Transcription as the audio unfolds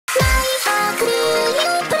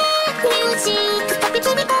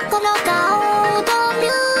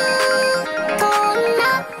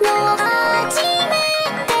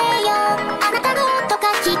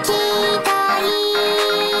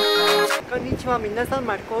Konnichiwa, minasan,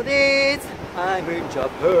 Marco desu. I'm in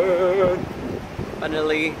Japan.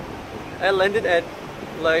 Finally, I landed at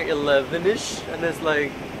like 11ish and it's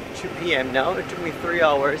like 2 p.m. now. It took me 3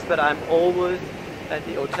 hours, but I'm almost at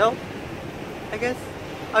the hotel, I guess.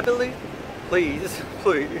 I believe. Please,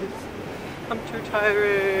 please. I'm too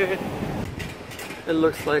tired. It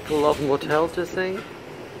looks like a love motel to sing.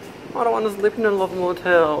 I don't want to sleep in a love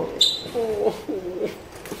motel. Oh,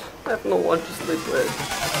 I have no one to sleep with.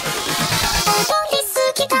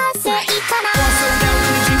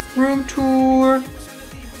 Room tour.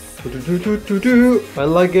 My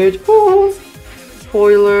luggage. Oh,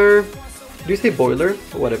 spoiler. Do you say boiler?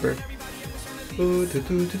 Whatever. The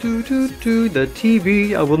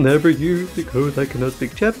TV I will never use because I cannot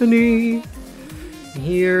speak Japanese.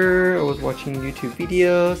 Here I was watching YouTube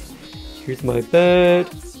videos. Here's my bed.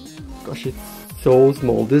 Gosh, it's so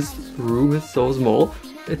small. This room is so small.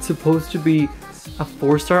 It's supposed to be a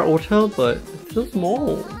 4-star hotel, but it's so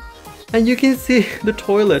small. And you can see the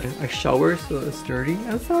toilet. I shower, so it's dirty.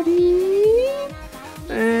 I'm sorry.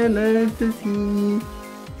 And that's the scene.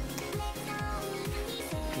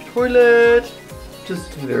 The toilet.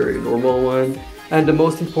 Just a very normal one. And the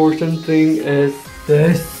most important thing is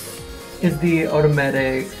this. Is the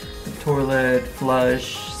automatic toilet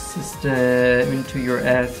flush system into your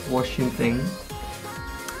ass washing thing.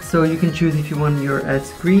 So you can choose if you want your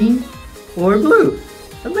ass green or blue.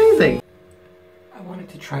 Amazing! I wanted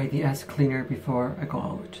to try the ass cleaner before I go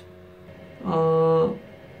out.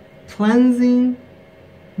 Cleansing,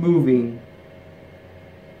 moving.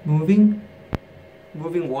 Moving?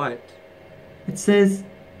 Moving what? It says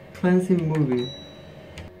cleansing, moving.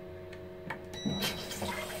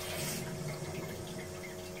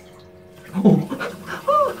 Oh.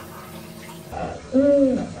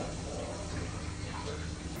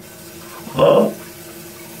 Oh.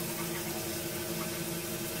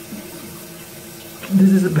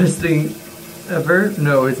 This is the best thing ever?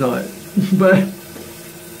 No, it's not. But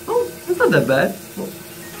oh, it's not that bad.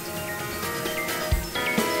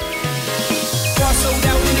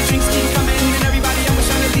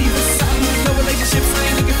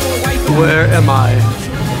 Where am I?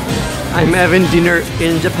 I'm having dinner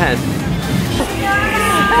in Japan.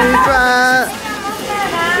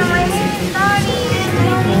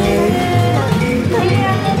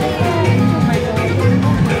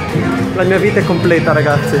 La mia vita è completa,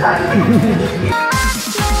 ragazzi.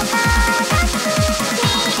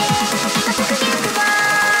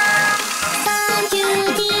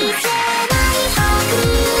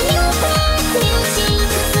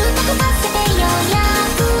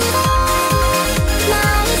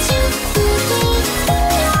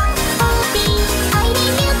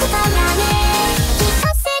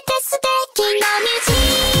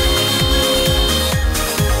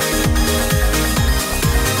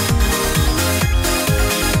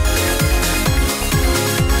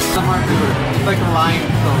 It's like a lime,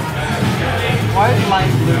 so why is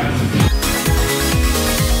lime blue?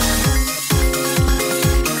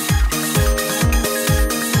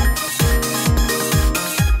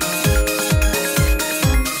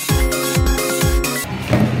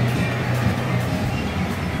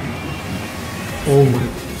 Oh my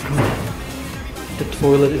god, the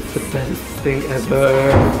toilet is the best thing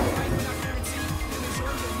ever.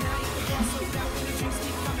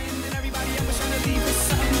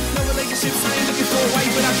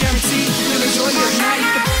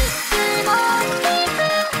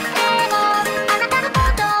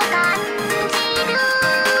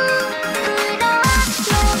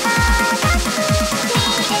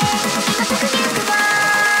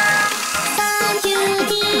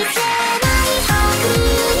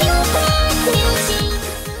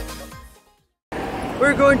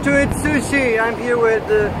 We're going to eat sushi. I'm here with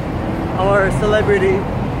our celebrity,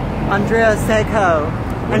 Andrea Secco.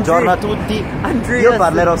 Buongiorno a tutti. Io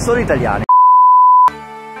parlerò solo italiano.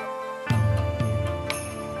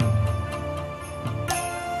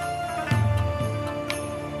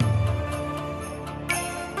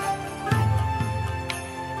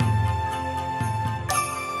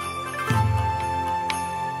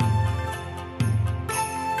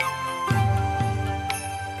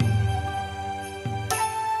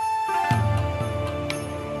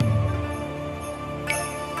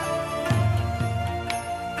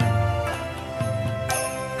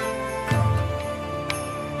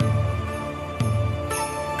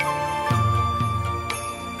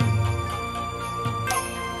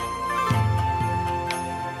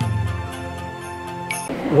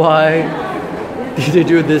 Why did you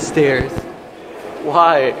do this stairs?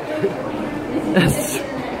 Why?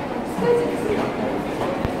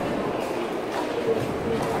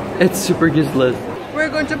 It's super useless. We're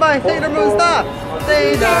going going to buy Sailor Moon stuff.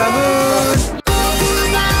 Sailor Moon.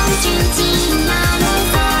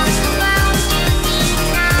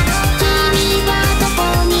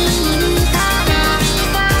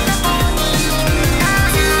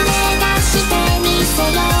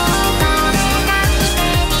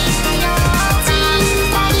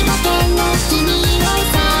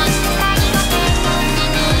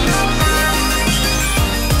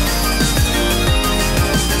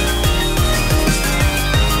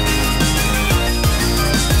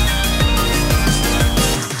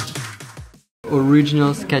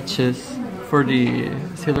 Original sketches for the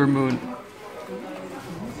Sailor Moon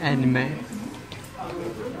anime.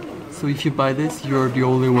 So if you buy this, you're the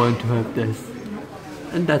only one to have this.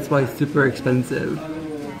 And that's why it's super expensive.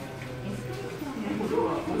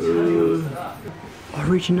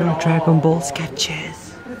 Original Dragon Ball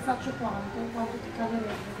sketches.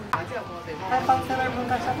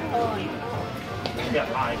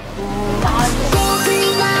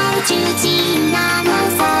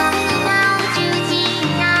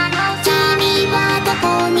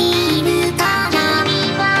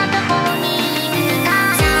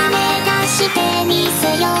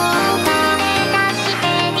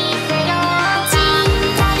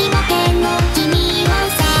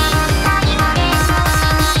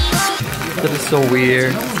 That is so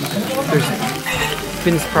weird. There's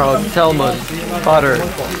bean sprout, salmon, butter,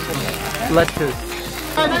 lettuce.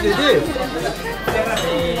 How did you do?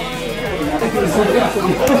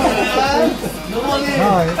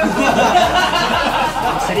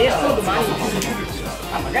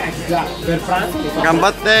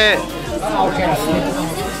 Gambatte!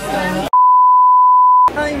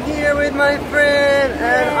 I'm here with my friend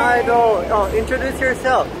and idol. Oh, introduce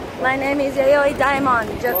yourself. My name is Yayoi Daimon,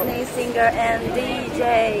 Japanese singer and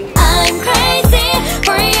DJ. I'm crazy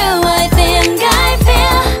for you, I think I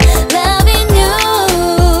feel loving you.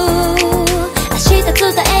 明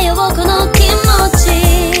日伝えようこの気持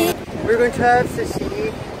ち We're going to have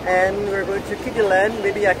sushi and we're going to Kidiland.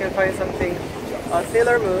 Maybe I can find something.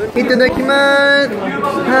 Sailor Moon. Itadakimasu!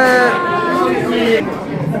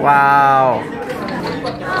 Wow!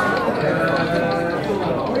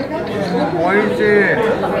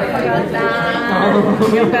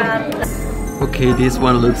 Okay, this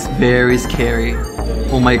one looks very scary.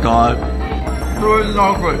 Oh my god. No, it's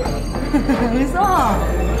not good.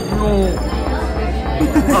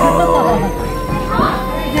 No.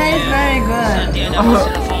 That is very good.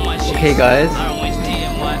 Okay guys.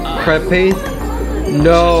 Crab paste?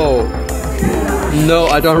 No. No,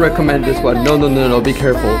 I don't recommend this one. No, no, no, no, be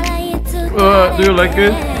careful. Do you like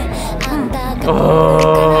it?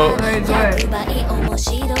 Oh.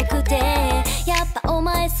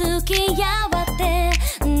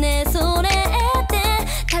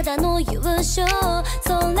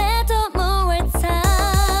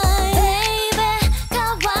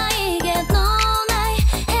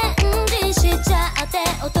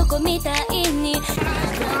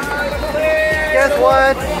 Guess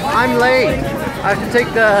what? I'm late. I have to take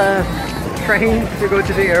the train to go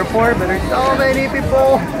to the airport, but there's so many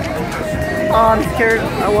people. Oh, I'm scared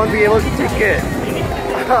I won't be able to take it.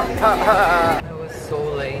 I was so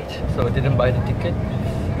late, so I didn't buy the ticket.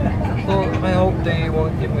 So I hope they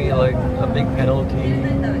won't give me like a big penalty.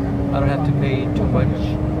 I don't have to pay too much.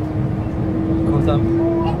 Because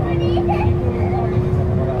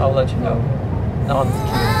I'll let you know. Now I'm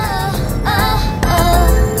scared.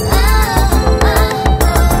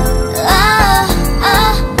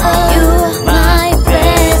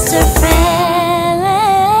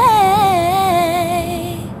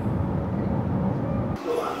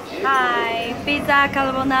 Hi, pizza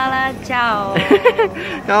carbonara, ciao.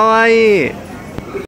 Kawaii.